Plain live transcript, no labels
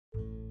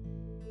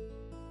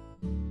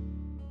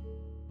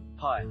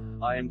Hi,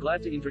 I am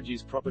glad to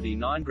introduce property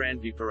 9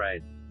 Grandview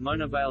Parade,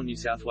 Mona Vale, New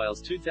South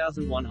Wales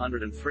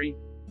 2103.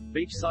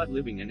 Beachside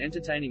living and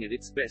entertaining at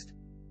its best.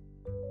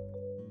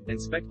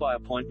 Inspect by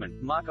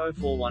appointment, mark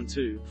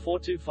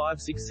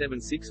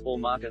 0412-425-676 or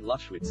mark at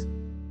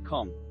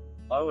lushwitz.com.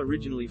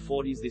 Originally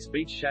 40s, this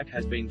beach shack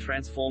has been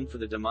transformed for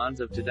the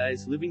demands of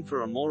today's living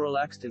for a more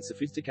relaxed and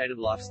sophisticated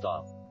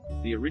lifestyle.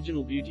 The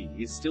original beauty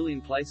is still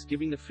in place,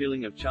 giving the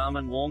feeling of charm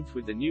and warmth,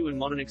 with the new and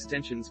modern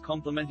extensions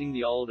complementing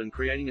the old and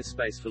creating a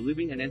space for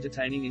living and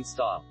entertaining in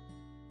style.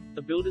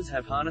 The builders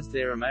have harnessed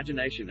their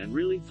imagination and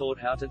really thought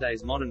how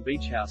today's modern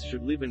beach house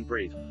should live and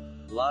breathe.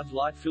 Large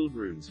light-filled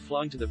rooms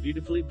flowing to the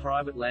beautifully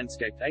private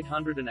landscaped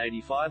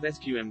 885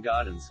 SQM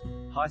gardens,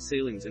 high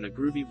ceilings and a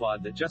groovy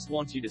vibe that just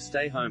wants you to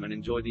stay home and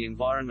enjoy the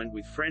environment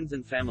with friends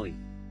and family.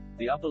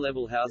 The upper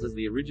level houses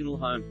the original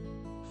home.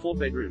 4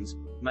 bedrooms,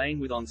 main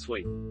with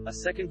ensuite, a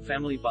second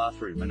family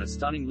bathroom and a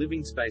stunning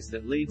living space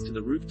that leads to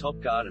the rooftop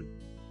garden.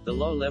 The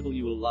lower level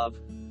you will love.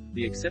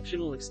 The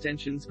exceptional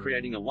extensions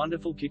creating a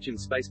wonderful kitchen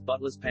space,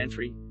 butler's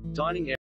pantry, dining area.